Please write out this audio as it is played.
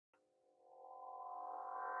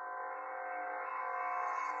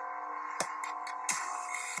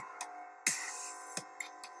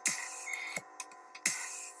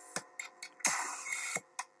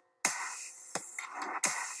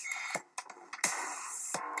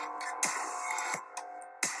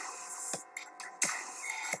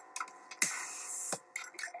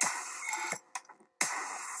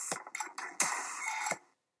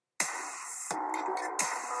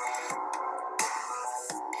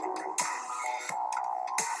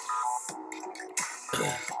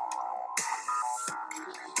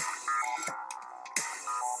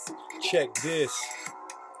check this.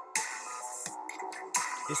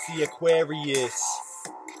 It's the Aquarius.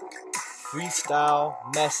 Freestyle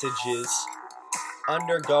messages.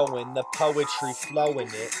 Undergoing the poetry, flowing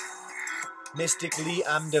it. Mystically,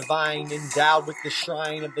 I'm divine, endowed with the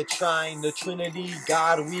shrine of the trine, the trinity.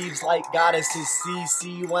 God weaves like goddesses.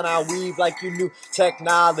 See when I weave like you knew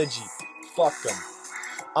technology. Fuck them.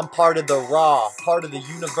 I'm part of the raw, part of the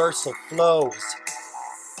universal flows.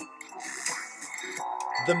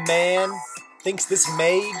 The man thinks this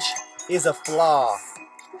mage is a flaw,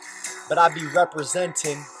 but I be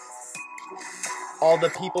representing. All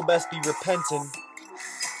the people best be repenting,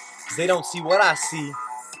 'cause they don't see what I see.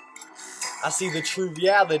 I see the true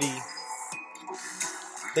reality.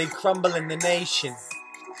 They crumble in the nation.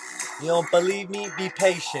 You don't believe me? Be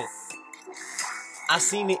patient. I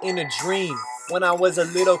seen it in a dream when I was a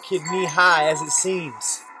little kid, knee high as it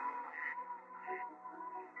seems.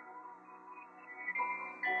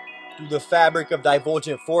 Through the fabric of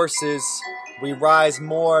divergent forces, we rise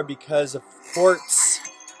more because of quartz.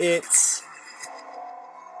 It's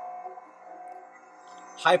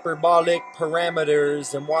hyperbolic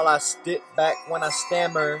parameters, and while I step back when I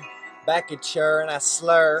stammer, back at you and I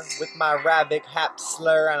slur with my rabbit hap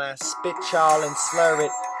slur, and I spit y'all and slur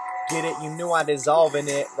it. Get it? You knew I dissolve in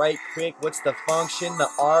it right quick. What's the function? The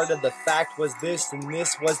art of the fact was this, and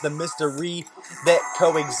this was the mystery that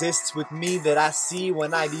coexists with me that I see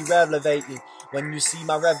when I be revelating. When you see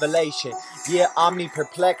my revelation, yeah,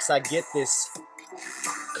 omniperplex, I get this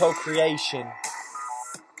co-creation.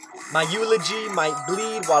 My eulogy might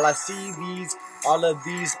bleed while I see all of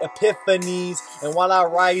these epiphanies, and while I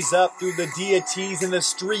rise up through the deities in the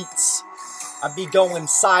streets, I be going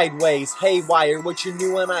sideways, haywire. What you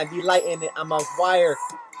knew when I be lighting it, I'm a wire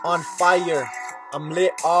on fire. I'm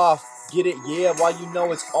lit off, get it? Yeah, while you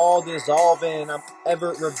know it's all dissolving, I'm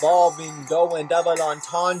ever revolving, going double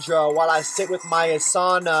entendre. While I sit with my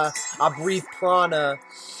asana, I breathe prana.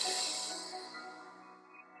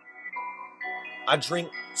 I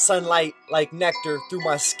drink sunlight like nectar through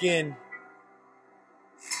my skin.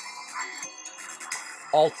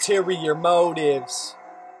 Ulterior motives.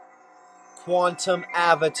 Quantum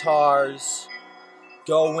avatars.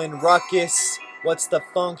 Going ruckus. What's the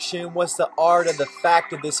function? What's the art of the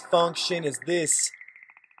fact of this function? Is this